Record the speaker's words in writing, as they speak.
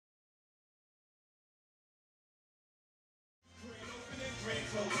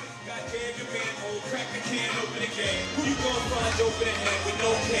okay. Who you gonna find open ahead with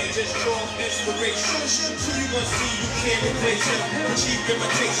no care, just strong inspiration. Who you gonna see you can't replace him, cheap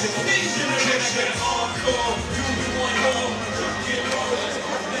imitation. This generation hardcore, you be one home.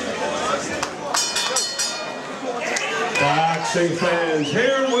 Boxing fans,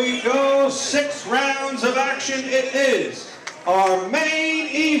 here we go. 6 rounds of action it is. Our main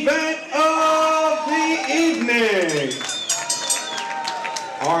event of the evening.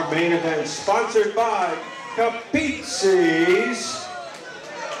 Our main event sponsored by Capizzi's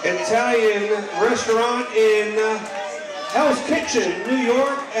Italian restaurant in Hell's Kitchen, New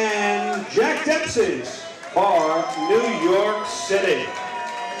York, and Jack Dempsey's Bar, New York City.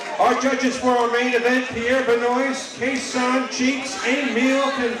 Our judges for our main event, Pierre Benoist, Kason Cheeks, Emil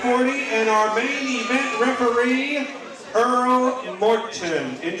Conforti, and our main event referee, Earl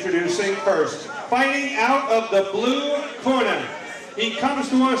Morton. Introducing first, fighting out of the blue corner. He comes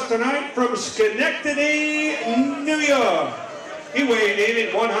to us tonight from Schenectady, New York. He weighed in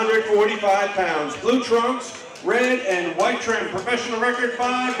at 145 pounds. Blue trunks, red and white trim. Professional record,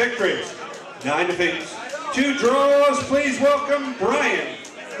 5 victories, 9 defeats, 2 draws. Please welcome Bryan,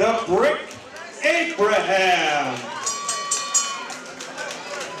 the Brick Abraham.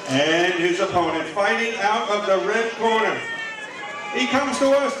 And his opponent fighting out of the red corner. He comes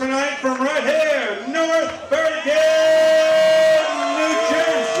to us tonight from right here, North Bergen, New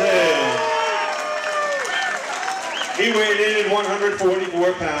Jersey. He weighed in at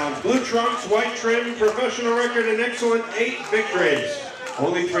 144 pounds. Blue trunks, white trim, professional record, an excellent 8 victories.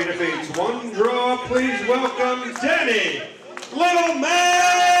 Only 3 defeats, 1 draw. Please welcome Danny Little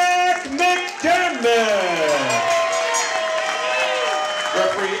Mac McDermott.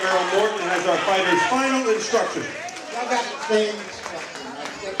 Referee Earl Morton has our fighters' final instructions. I got the same instruction. I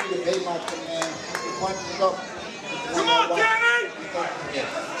expect you to obey my command. Keep your punches up. Come on, Danny!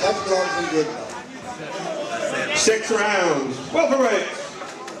 That's going to be good, though. 6 rounds. Welterweights.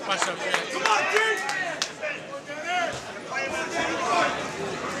 Come on, dude!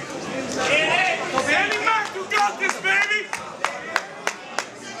 Danny Mac, you got this, baby!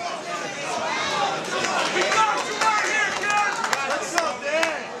 We got you right here, kid! What's up,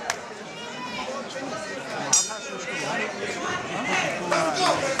 Dan?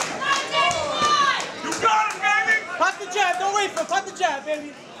 You got it, baby! Pop the jab, don't wait for it. Pop the jab,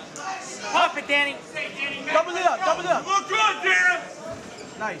 baby. Pop it, Danny. Double it up, double it up. Look good, Dan!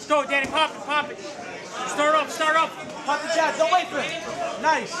 Nice. Go, Danny, pop it, pop it. Start off, start off. Pop the jab, don't wait for it.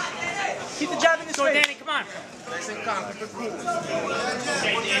 Nice. Keep the jab in his Go, face. Danny, come on.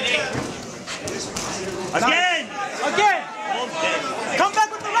 Again! Again. Come back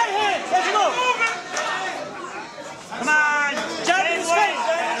with the right hand. Let's go. Come on! Jab in his face.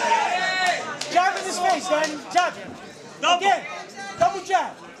 Jab in his face, Danny. Jab. Again. Double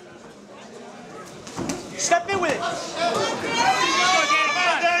jab. Step in with it. Let's go, Danny, come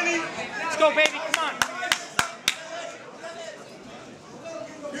on. Let's go, baby, come on.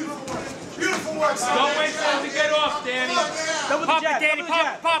 Beautiful work, son. Don't wait for him to get off, Danny. Double the Pop jab. it, Danny, double the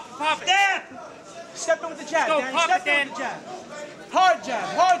jab. pop it. Dan! Step in with the jab, Go, Danny. pop Step it, in with the jab. Hard jab,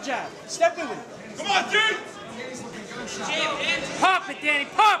 hard jab. Step in with it. Come on, dude! Pop it, Danny,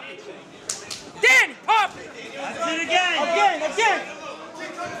 pop it. Danny, pop it. That's it again. Again.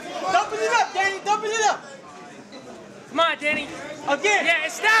 Double it up, Danny. Double it up. Come on, Danny. Again. Yeah,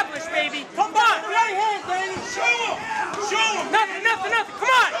 establish, baby. Come back with the right hand, Danny. Show him! Show him! Nothing.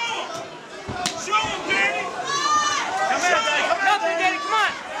 Come on. Show him, Danny! Come on, Danny. Nothing, Danny, come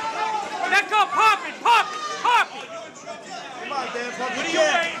on. Back up, pop it. Come on, Dan. What are you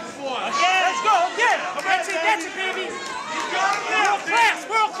waiting for? Again! Let's go, again. That's it, baby. You got him now,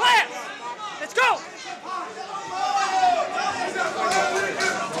 World class. Let's go.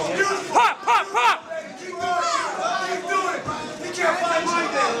 Pop.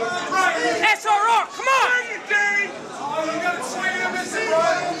 SRR, come on.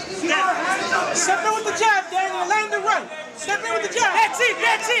 Step in with the jab, Danny. Land it right. Step in with the jab. That's it.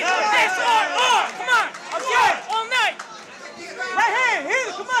 SRR, come on. Again. All night. Right hand,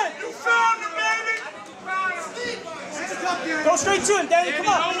 here, come on. You found him, baby! Go straight to him, Danny, come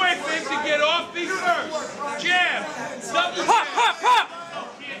on. Don't wait for him to get off me first. Jab. Pop.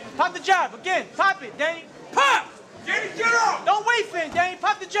 Pop the jab, again. Pop it, Danny. Pop. Danny, get off! Don't wait for him, Danny.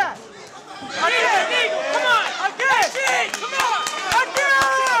 Pop the jab. Eagle, come on. Again. Come on.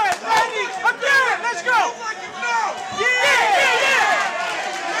 Again, Danny. Again, let's go. Yeah.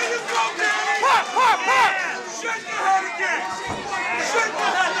 There you go, Danny! Pop. Shake your head again! Shake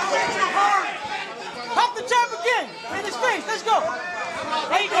your head! Don't you hurry! Pop the jab again. In his face, let's go.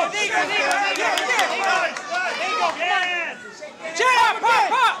 There you go. Come on. Jab again.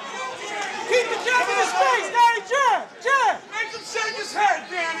 Pop. Keep the jab in his face, Danny. Shake his head,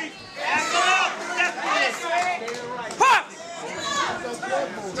 Danny. Pop!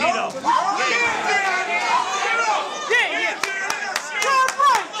 Tito.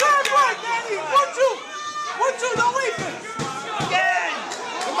 Drive right, Danny. 1-2. 1-2, don't leave him. Again!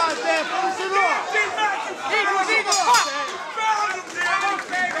 Come on, Dan, finish it off. Eagle, pop! Found him,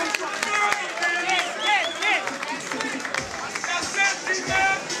 Danny. That's empty,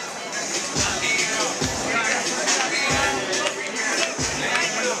 man.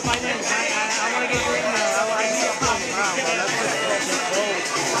 I want to get your email. I need a pop.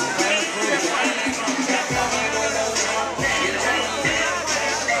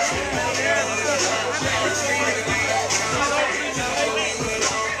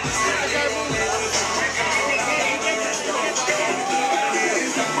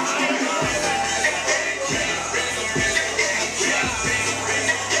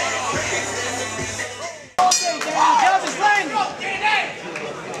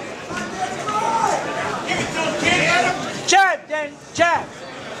 Jab, Dan. Jab.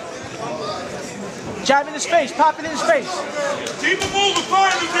 Jab in his face. Pop it in his face. Keep it moving,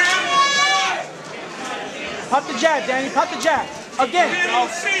 finally, Dan. Pop the jab, Danny. Pop the jab. Again.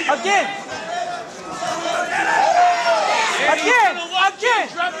 Again. Again. Again.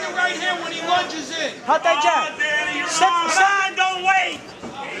 Drop your right hand when he lunges in. Pop that jab. Bryan, don't wait!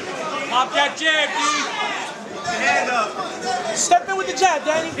 Pop that jab, D. Hand up. Step in with the jab,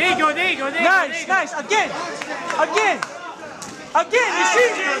 Danny. There you go. Nice, nice. Again. Again. Again. You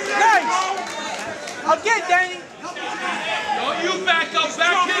see? Nice. Again, Danny. Don't you back up,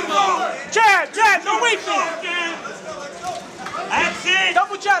 back him up. Jab, jab. Don't wait for it. That's it!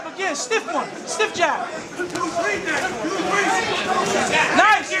 Double jab again. Stiff one. Stiff jab.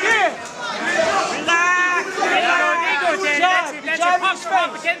 Nice. Yeah. Relax! There you go, Danny. That's it. That's Jab it. in his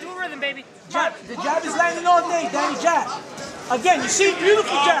Pop. face. Get into a rhythm, baby. Jab. The jab is landing all day, Danny. Jab. Again. You see?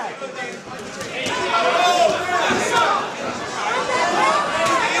 Beautiful jab.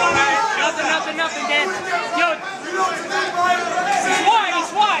 Nothing, Dan. Yo. He's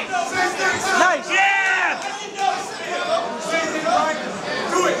wide. Nice. Yeah!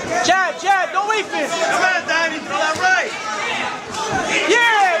 Jab, jab. Don't wait for it. Come on, Danny. Throw that right.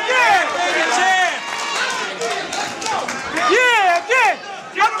 Yeah, yeah. Yeah, again.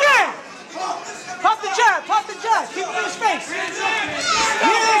 Again. Pop the jab. Pop the jab. Keep it in his face.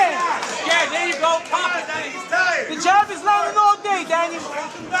 Yeah. Yeah, there you go. Pop it, Danny. He's tired. The jab is landing all day, Daniel. He's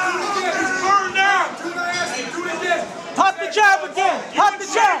burned out. Pop the jab again. Pop the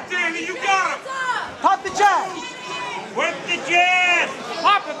jab. Danny, you got him. Pop the jab. Work the jab!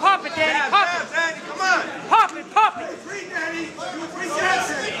 Pop it, Danny. Pop it. Danny, come on. Pop it. Free, Danny. You free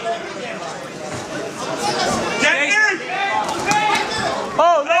Jackson. Danny.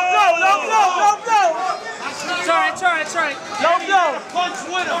 Oh, low blow, low blow, low blow. It's all right. Low blow. Punch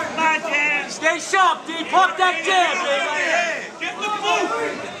with him. Come on, Dan. Stay sharp, D. Pop that jab, baby. Get the boot.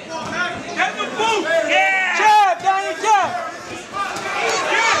 Get the boot. Yeah! Jab, Daniel, jab.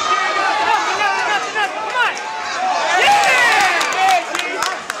 Nothing. Come on.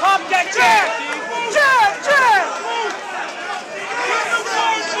 Pop that jab. Jab, jab.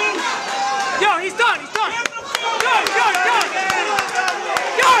 Yo, he's done. Done.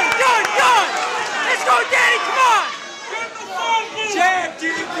 Let's go, Danny. Come on. Jab, D.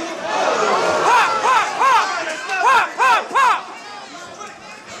 Pop.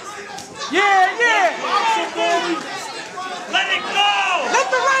 Yeah. Let it go. Let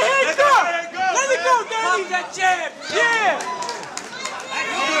the right hand go. Let it go, Danny. Pop that jab. Yeah.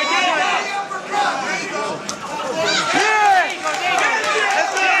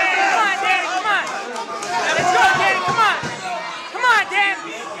 Come on, Dan.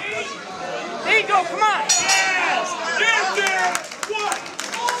 There you go. Come on.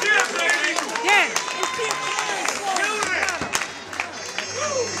 Dan.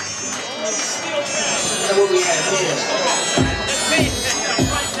 That's what we have here.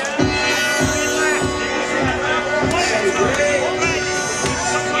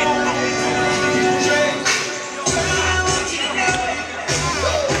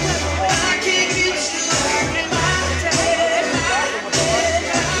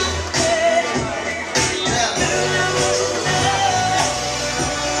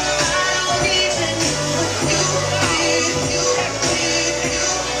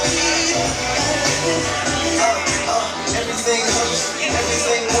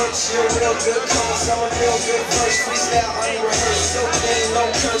 Good, come summer feel good first. Freestyle unrehearsed, so clean, no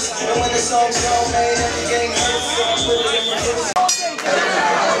curse. And when the song's gone, man, every game hurts. So I put it in reverse.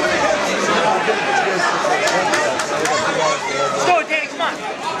 Let's go, Danny. Come on.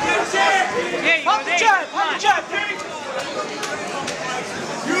 Pop the jab. Pop the jab.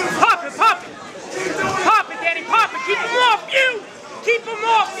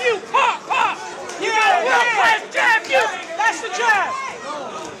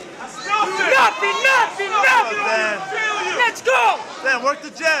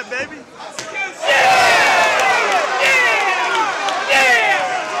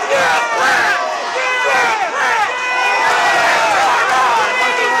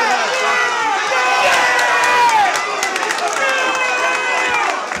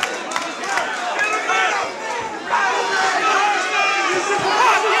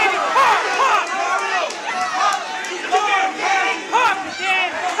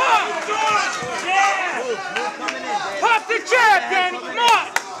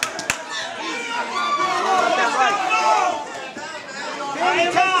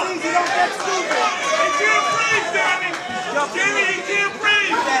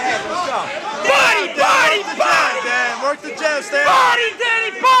 Work the jab, Stan. Body,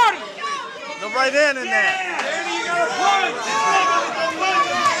 Danny, body! The right hand in there. Danny, you gotta punch!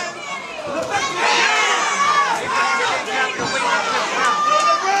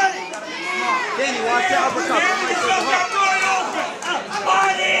 Danny, watch the uppercut.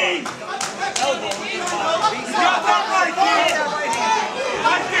 Body! Elbow. You got that right, Danny.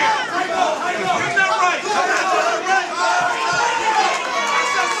 Right there. Bring that right.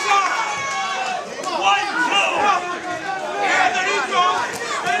 That's a shot. 1, 2. Yeah, there you go.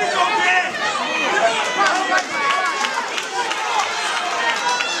 There you go, Dan.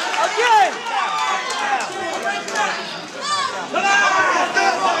 Again.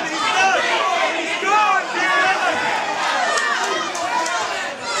 He's gone, Dan.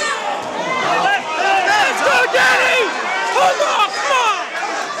 Let's go, Danny. Hold on, come on.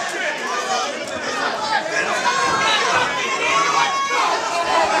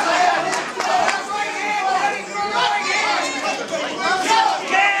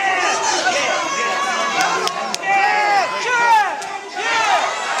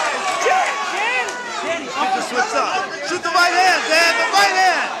 Switch up. Shoot the right hand, Dan. The right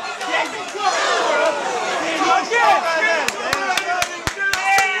hand.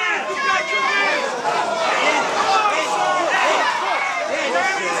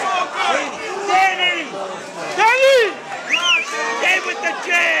 Danny! Stay with the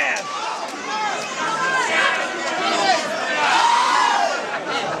jab!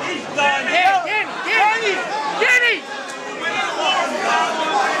 He's done. Danny! Danny! Danny!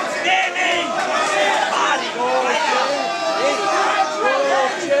 Danny! Body!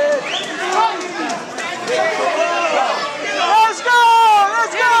 Let's go!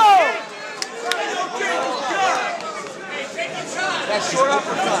 Let's go! That short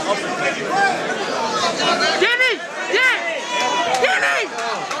uppercut. Danny! Danny! Danny!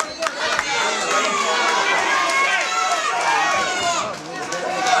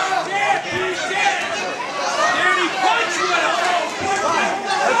 Danny, punch well!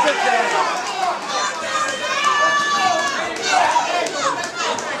 That's it, Dan.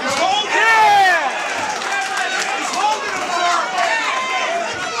 He's holding him! He's holding him firm!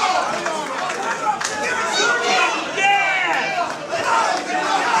 Yeah!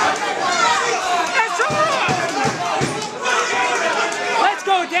 That's on! Let's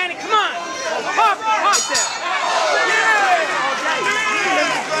go, Danny, come on! Pop there! Yeah!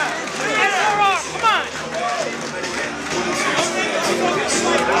 That's all right, come on!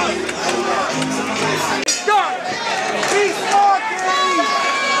 Done! He's talking!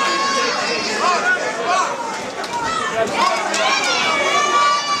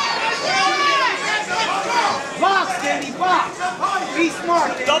 Box, Danny, box. Be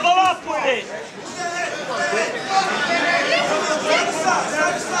smart, Danny. Double up with it!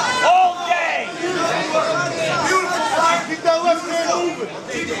 All day! Beautiful, Bryan. Keep that left hand moving.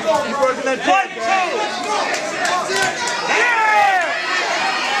 Keep it going. Keep working that jab, Dan.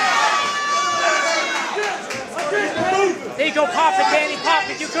 There you go, pop it, Danny, pop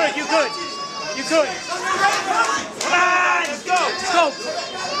it. You good, you good. You good. Come on, let's go. Let's go.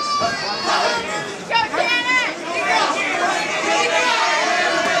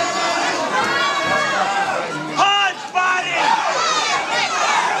 Punch, body.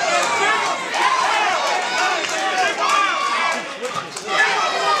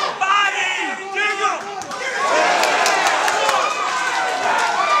 Body, jiggle.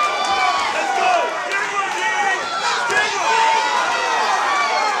 Let's go. Jiggle, Danny. Jiggle.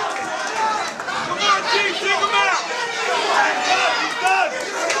 Come on, G, jiggle him out. He's done.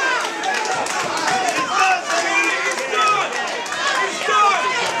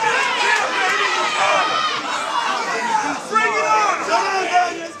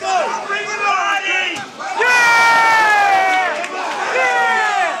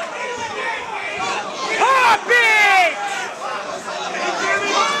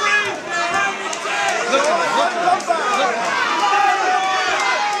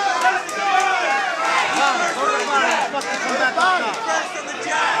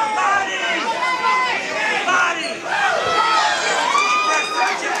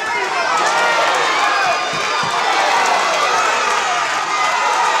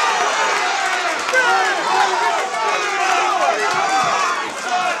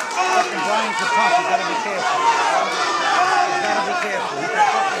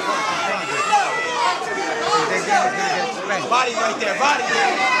 Body right there, body.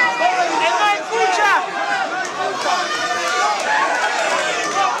 And my future.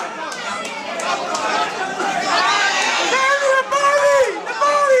 The body! The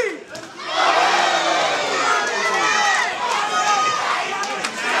body!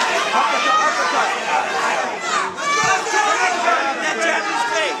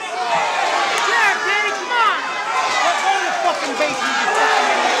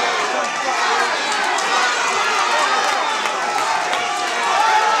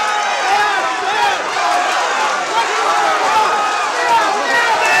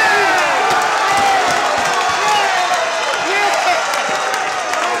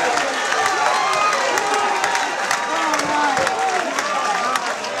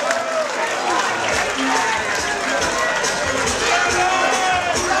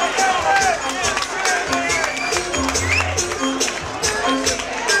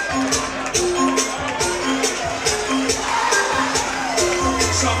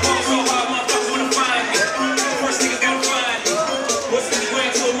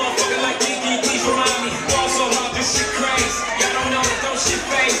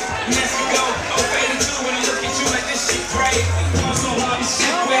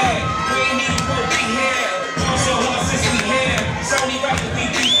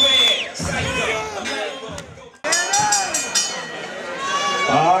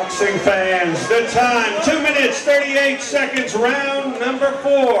 Boxing fans, the time, 2 minutes, 38 seconds, round number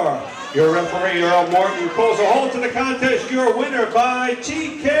 4. Your referee, Earl Morton, calls a halt to the contest. Your winner by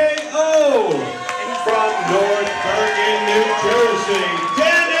TKO from North Bergen, New Jersey,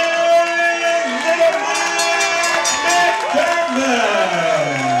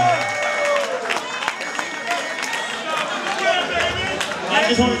 I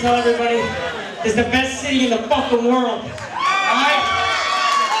just want to tell everybody, it's the best city in the fucking world. Alright?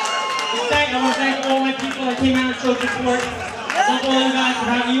 I want to thank all my people that came out and showed support. Thank all you guys for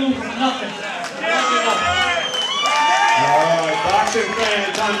having you. Nothing. Alright, boxing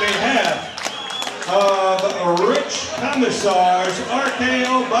fans, on behalf of Rich Commissars,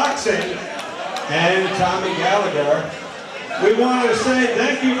 RKO Boxing, and Tommy Gallagher, we want to say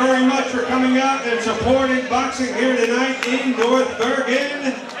thank you very much for coming out and supporting boxing here tonight in North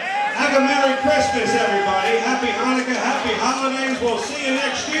Bergen. Have a Merry Christmas, everybody. Happy Hanukkah, happy holidays. We'll see you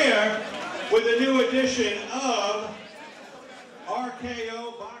next year with a new edition of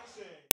RKO Boxing.